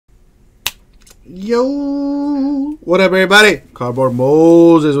Yo, what up, everybody? Cardboard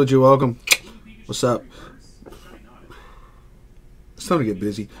Moses, what you welcome. What's up? It's time to get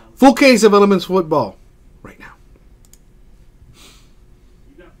busy. Full case of Elements football right now.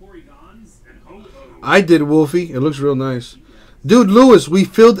 I did, Wolfie. It looks real nice. Dude, Lewis, we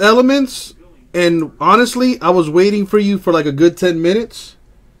filled Elements, and honestly, I was waiting for you for like a good 10 minutes.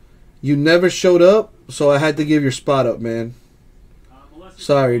 You never showed up, so I had to give your spot up, man.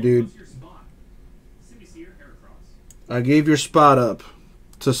 Sorry, dude. I gave your spot up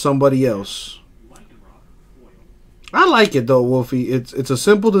to somebody else. I like it though, Wolfie. It's a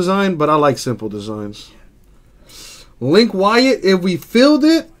simple design, but I like simple designs. Link Wyatt, if we filled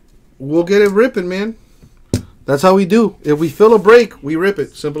it, we'll get it ripping, man. That's how we do. If we fill a break, we rip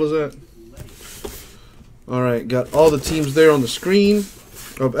it. Simple as that. All right, got all the teams there on the screen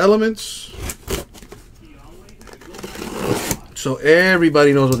of Elements. So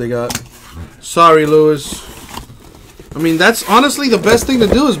everybody knows what they got. Sorry, Lewis. I mean, that's honestly the best thing to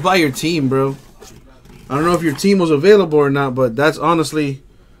do is buy your team, bro. I don't know if your team was available or not, but that's honestly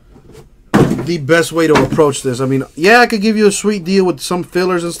the best way to approach this. I mean, yeah, I could give you a sweet deal with some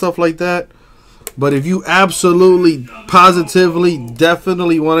fillers and stuff like that. But if you absolutely, positively,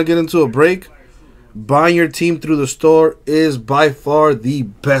 definitely want to get into a break, buying your team through the store is by far the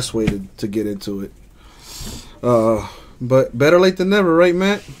best way to get into it. But better late than never, right,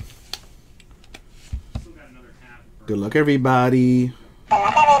 Matt? Good luck, everybody.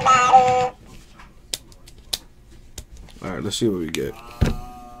 All right, let's see what we get.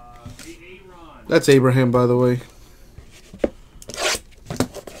 That's Abraham, by the way.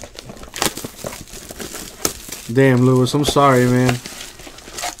 Damn, Lewis, I'm sorry, man.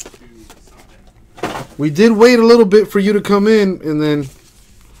 We did wait a little bit for you to come in, and then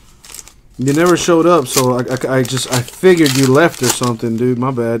you never showed up, so I figured you left or something, dude.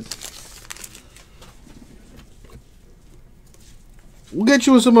 My bad. We'll get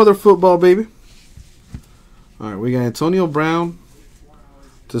you in some other football, baby. All right, we got Antonio Brown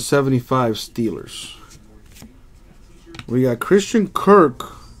to 75 Steelers. We got Christian Kirk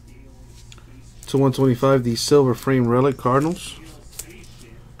to 125, the silver frame relic Cardinals.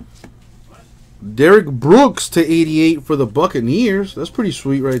 Derek Brooks to 88 for the Buccaneers. That's pretty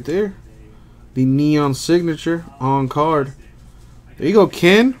sweet right there. The neon signature on card. There you go,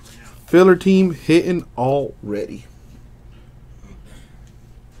 Ken. Filler team hitting already.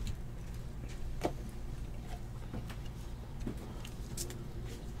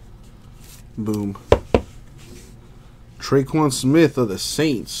 Boom. Traquan Smith of the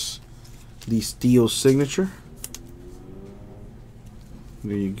Saints. The steel signature.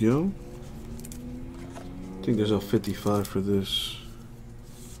 There you go. I think there's a 55 for this.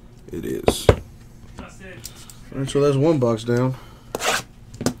 It is. Alright, so that's one box down.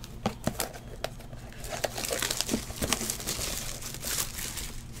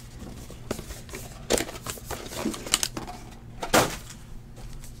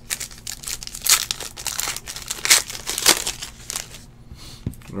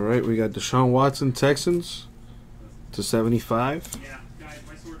 Alright, we got Deshaun Watson, Texans to 75.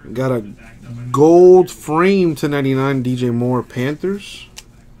 We got a gold frame to 99, DJ Moore, Panthers.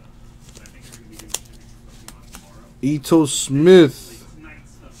 Ito Smith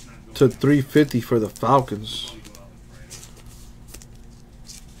to 350 for the Falcons.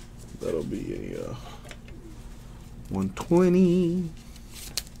 That'll be a 120.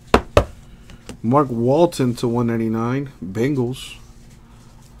 Mark Walton to 199, Bengals.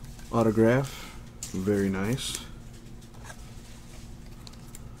 Autograph. Very nice.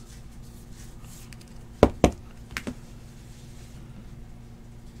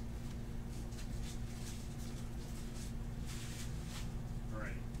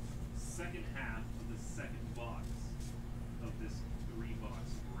 Second half of the second box of this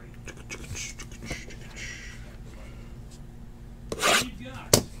 3-box break. What you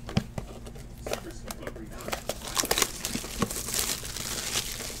got? Super scoop up reverse.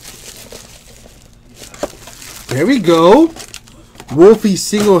 There we go. Wolfie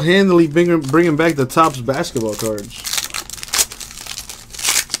single-handedly bringing back the Topps basketball cards.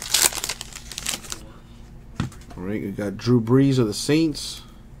 All right, we got Drew Brees of the Saints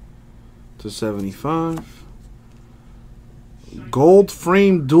to 75. Gold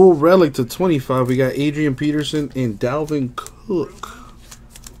frame dual relic to 25. We got Adrian Peterson and Dalvin Cook.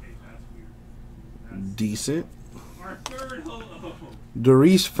 Decent.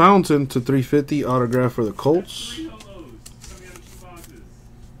 Doris Fountain to 350. Autograph for the Colts.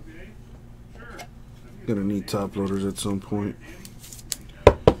 Gonna need top loaders at some point.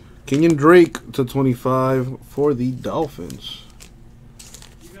 Kenyon Drake to 25 for the Dolphins.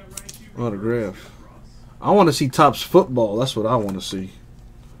 autograph. I want to see Topps football. That's what I want to see.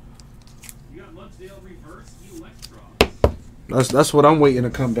 You got Lunsdale reverse Electros. That's what I'm waiting to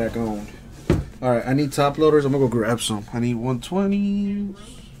come back on. All right, I need top loaders. I'm gonna go grab some. I need 120s.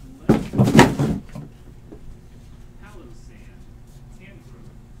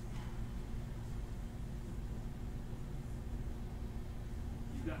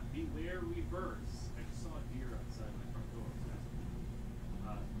 Beware reverse. I just saw a deer outside my front door.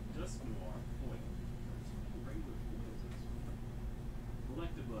 Just noir foil. Regular foils.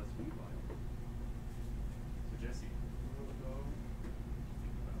 Collectibles revival. So Jesse, think about the show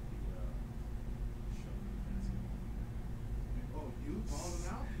basketball. Oh, you balling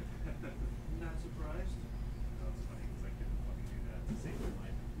them out? Not surprised. No, it's funny because I couldn't fucking do that to save my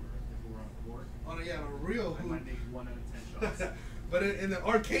life if we're on court. Oh, yeah, a real I might make 1 out of 10 shots. But in the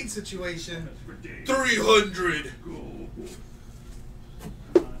arcade situation, 300. 300.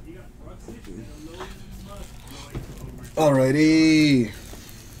 Alrighty.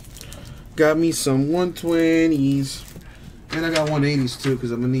 Got me some 120s. And I got 180s too,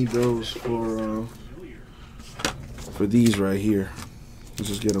 because I'm gonna need those for these right here. Let's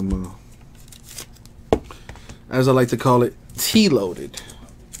just get them, as I like to call it, T-loaded.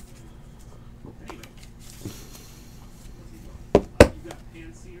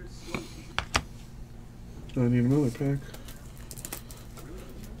 I need another pack.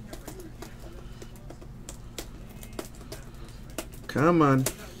 Come on.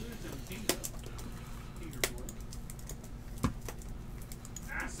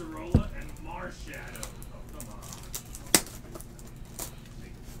 Acerola and Marshadow. Oh, come on.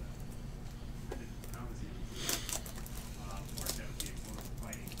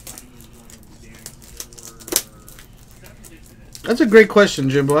 That's a great question,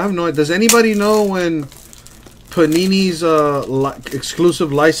 Jimbo. I have no idea. Does anybody know when Panini's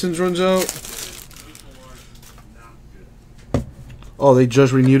exclusive license runs out? Oh, they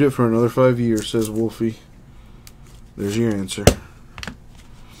just renewed it for another 5 years, says Wolfie. There's your answer.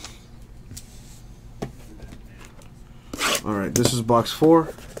 Alright, this is box 4.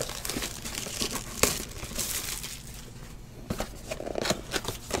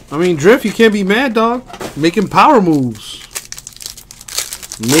 I mean, Drift, you can't be mad, dog. Making power moves.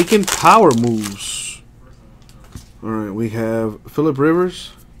 Making power moves. Alright, we have Phillip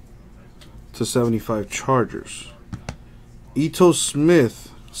Rivers /75 Chargers. Ito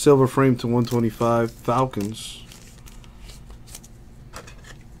Smith, silver frame /125 Falcons.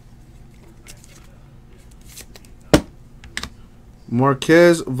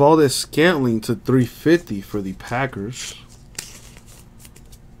 Marquez Valdez-Scantling /350 for the Packers.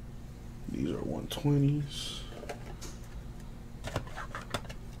 These are 120s.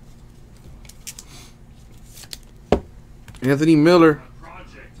 Anthony Miller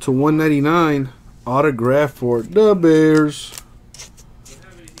 /199 autograph for the Bears.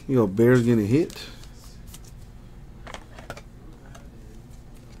 You know, Bears getting hit.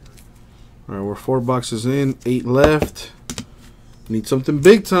 Alright, we're 4 boxes in, 8 left. Need something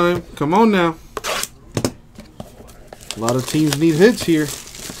big time. Come on now. A lot of teams need hits here.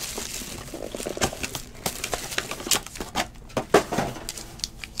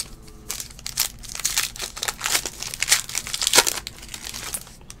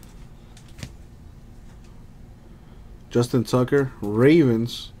 Justin Tucker,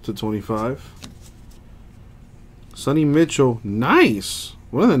 Ravens /25. Sonny Mitchell, nice.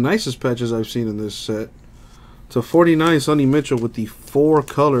 One of the nicest patches I've seen in this set. /49, Sonny Mitchell with the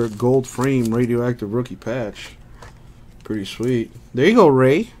 4-color gold frame radioactive rookie patch. Pretty sweet. There you go,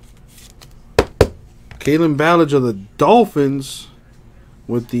 Ray. Kalen Ballage of the Dolphins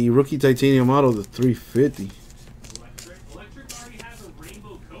with the rookie titanium auto, the /350. Electric already has a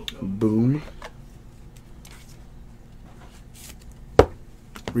rainbow cocoa. Boom.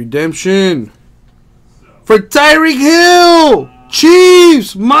 Redemption for Tyreek Hill.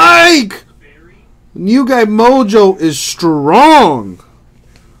 Chiefs, Mike. New guy Mojo is strong.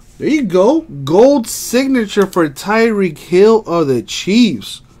 There you go. Gold signature for Tyreek Hill of the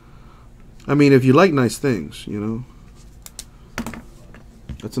Chiefs. I mean, if you like nice things, you know.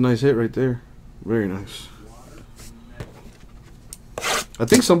 That's a nice hit right there. Very nice. I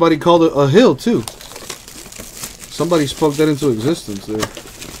think somebody called it a hill, too. Somebody spoke that into existence there.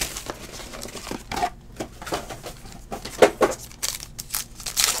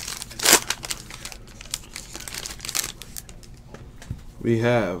 We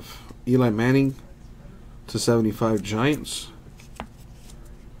have Eli Manning /75 Giants.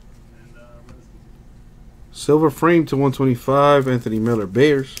 Silver frame /125 Anthony Miller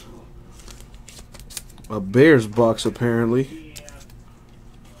Bears. A Bears box apparently.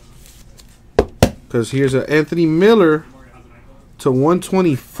 Because here's an Anthony Miller to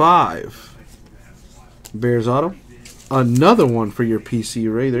 125. Bears auto. Another one for your PC,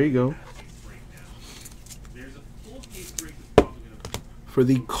 Ray. There you go. For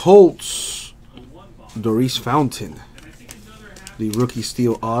the Colts, Doris Fountain. The rookie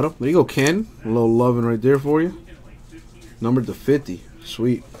steel auto. There you go, Ken. A little loving right there for you. Numbered to 50.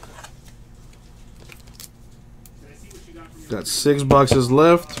 Sweet. Got 6 boxes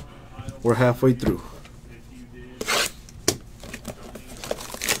left. We're halfway through.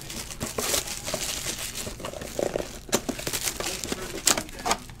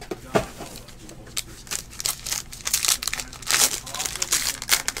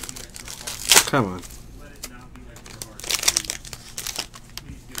 Come on.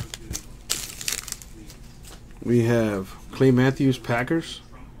 We have Clay Matthews, Packers,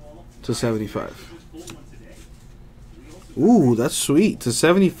 to 75. Ooh, that's sweet. To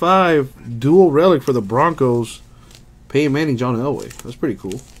 75, dual relic for the Broncos. Peyton Manning, John Elway. That's pretty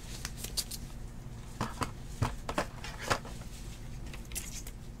cool.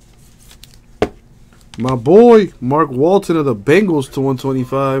 My boy, Mark Walton of the Bengals to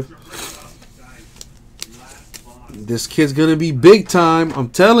 125. This kid's going to be big time. I'm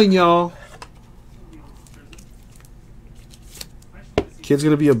telling y'all. Kid's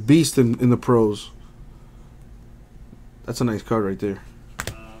going to be a beast in the pros. That's a nice card right there.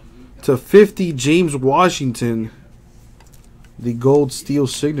 To 50, James Washington. The gold steel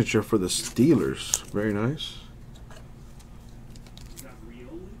signature for the Steelers. Very nice.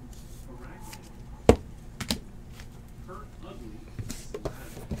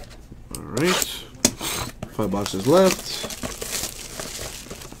 All right. 5 boxes left.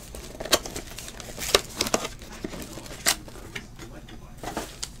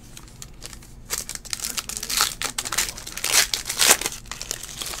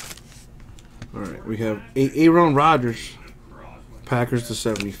 All right, we have Aaron Rodgers, Packers to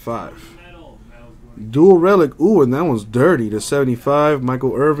 75. Dual relic, ooh, and that one's dirty to 75.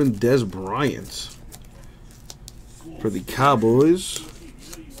 Michael Irvin, Des Bryant for the Cowboys.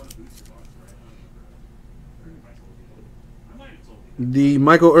 The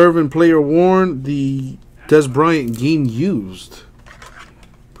Michael Irvin player worn, the Des Bryant game used.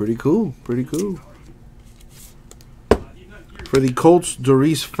 Pretty cool, pretty cool. For the Colts,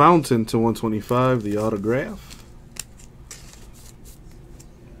 Doris Fountain to 125, the autograph.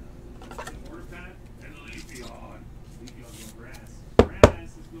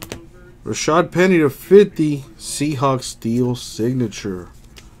 Rashad Penny to 50, Seahawks steel signature.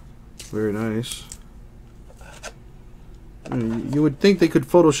 Very nice. You would think they could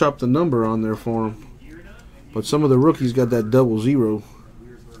Photoshop the number on there for him, but some of the rookies got that 00.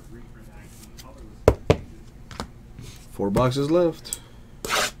 4 boxes left.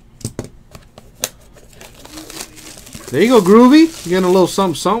 There you go, Groovy. You're getting a little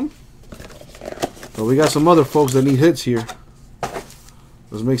something, something. But we got some other folks that need hits here.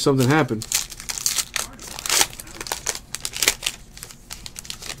 Let's make something happen.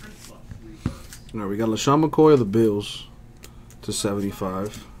 All right, we got LaShawn McCoy of the Bills to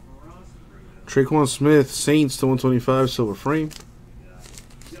 75. Traquan Smith, Saints to 125, silver frame.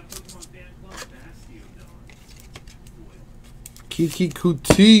 Kiki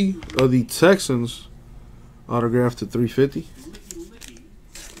Kuti of the Texans, autographed to 350.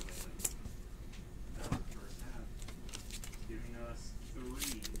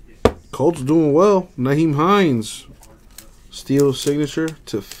 Colts doing well. Naheem Hines, steel signature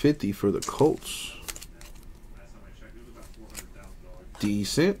to 50 for the Colts.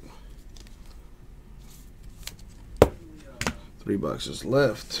 Decent. 3 boxes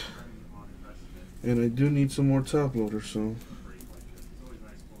left. And I do need some more top loaders, so.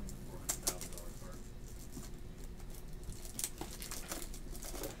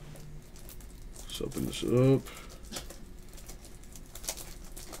 Let's open this up.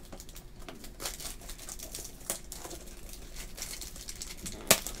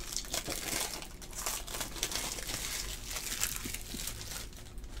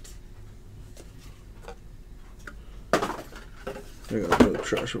 I gotta throw the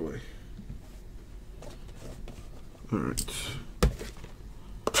trash away. Alright.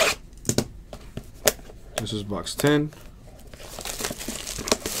 This is box 10.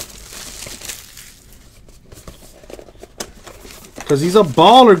 Because he's a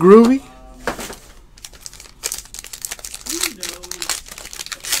baller, Groovy.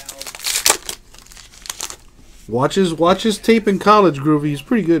 Watch his tape in college, Groovy. He's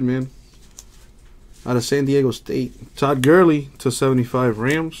pretty good, man. Out of San Diego State. Todd Gurley to 75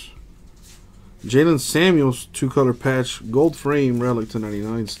 Rams. Jalen Samuels, 2-color patch, gold frame relic to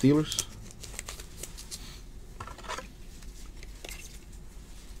 99 Steelers.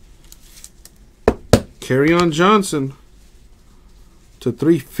 Kerryon Johnson to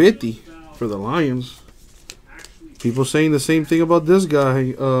 350 for the Lions. People saying the same thing about this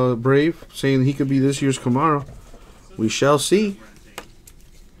guy, Brave, saying he could be this year's Kamara. We shall see.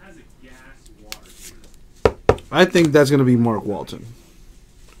 I think that's going to be Mark Walton.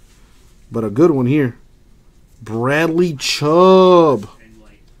 But a good one here. Bradley Chubb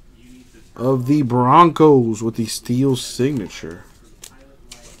of the Broncos with the steel signature.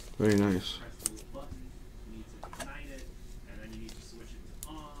 Very nice.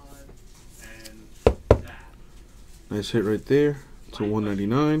 Nice hit right there to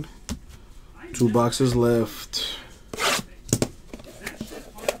 199. 2 boxes left.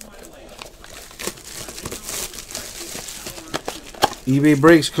 eBay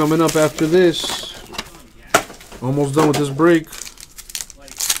breaks coming up after this. Almost done with this break.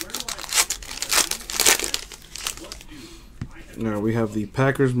 Now we have the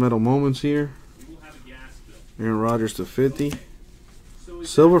Packers Metal Moments here. Aaron Rodgers to 50.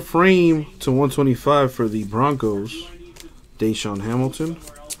 Silver frame to 125 for the Broncos. Deshaun Hamilton.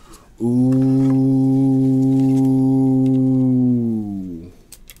 Ooh.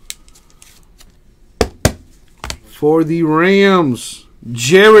 For the Rams,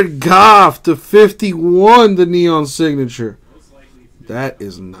 Jared Goff to 51, the neon signature. That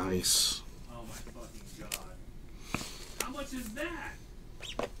is nice. Oh my fucking god. How much is that?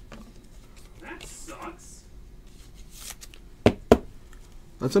 That sucks.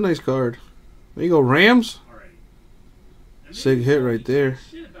 That's a nice card. There you go, Rams. Alright. Sick hit right there.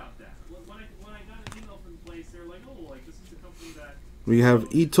 Shit about that. When I got an email from the place, they were like, oh, like this is the company that We have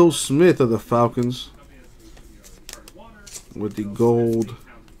Ito Smith of the Falcons company that's started water. with the gold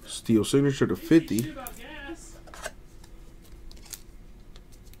steel signature to 50. Shit about gas.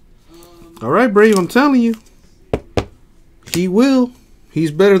 All right, Brave, I'm telling you. He will. He's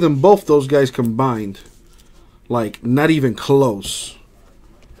better than both those guys combined. Like, not even close.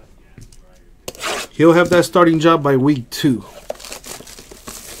 He'll have that starting job by week 2.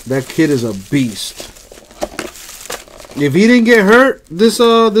 That kid is a beast. If he didn't get hurt this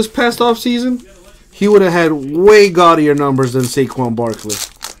past offseason, he would have had way gaudier numbers than Saquon Barkley.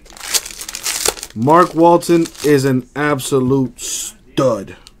 Mark Walton is an absolute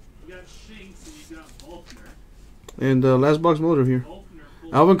stud. You got Shinks and you got Volkner. And last box motor here.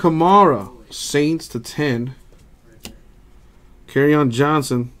 Alvin Kamara, Saints to 10. Kerryon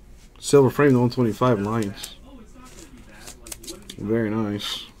Johnson, silver frame to 125, Lions. Oh, it's not going to be bad. Like, what are Very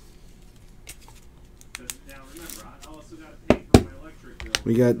nice. now remember, I also got to pay for my electric bill.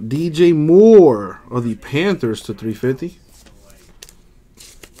 We got DJ Moore of the Panthers to 350. So, like,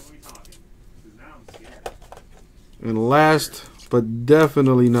 what are we talking? Because now I'm scared. And last, but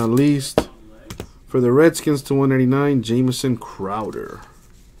definitely not least, for the Redskins to 199, Jamison Crowder.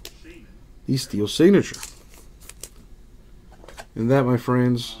 The steel signature. And that, my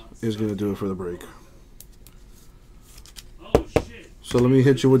friends, is going to do it for the break. Oh, shit. So let me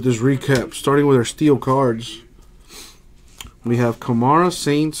hit you with this recap. Starting with our steel cards, we have Kamara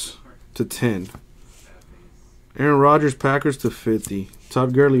Saints to 10. Aaron Rodgers Packers to 50.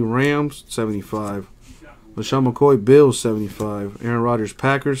 Todd Gurley Rams 75. LaShawn McCoy Bills 75. Aaron Rodgers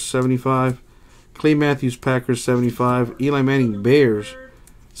Packers 75. Clay Matthews Packers 75. Eli Manning Bears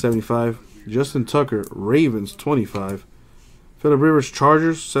 75. Justin Tucker Ravens 25. Phillip Rivers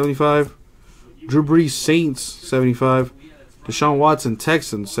Chargers 75. Drew Brees Saints 75. Deshaun Watson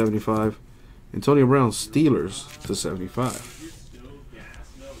Texans 75. Antonio Brown Steelers to 75.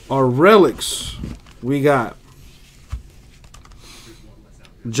 Our relics, we got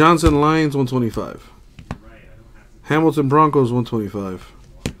Johnson Lions 125. Hamilton Broncos 125.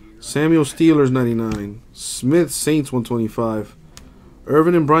 Samuel Steelers 99. Smith Saints 125.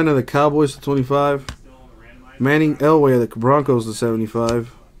 Irvin and Bryant of the Cowboys to 25. Manning Elway of the Broncos to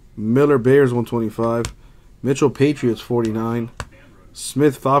 75. Miller Bears 125. Mitchell Patriots 49.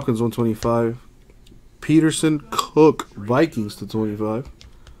 Smith Falcons 125. Peterson Cook Vikings to 25.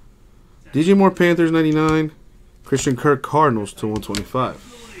 DJ Moore Panthers 99. Christian Kirk Cardinals to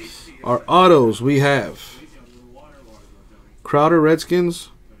 125. Our autos we have Crowder Redskins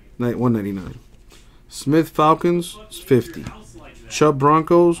 199. Smith Falcons 50. Chubb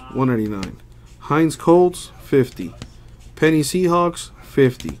Broncos 199. Hines Colts 50. Penny Seahawks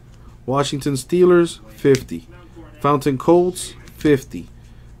 50. Washington Steelers 50. Fountain Colts 50.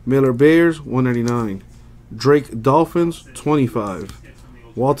 Miller Bears 199. Drake Dolphins 25.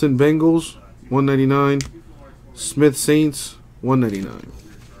 Walton Bengals 199. Smith Saints 199.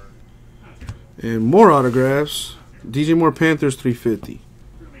 And more autographs. DJ Moore Panthers 350.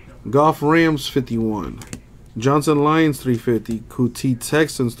 Goff Rams 51. Johnson Lions 350. Kuti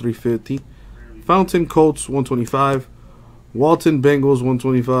Texans 350. Fountain Colts 125. Walton Bengals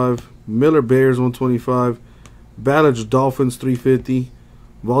 125. Miller Bears 125. Ballage Dolphins 350.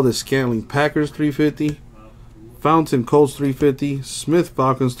 Valdez Scantling Packers 350. Fountain Colts 350. Smith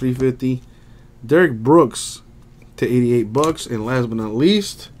Falcons 350. Derek Brooks to 88 bucks. And last but not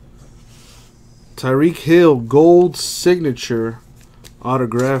least, Tyreek Hill gold signature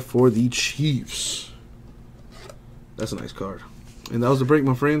autograph for the Chiefs. That's a nice card. And that was the break,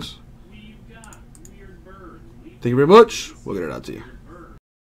 my friends. We've got Weird Birds. Thank you very much. We'll get it out to you.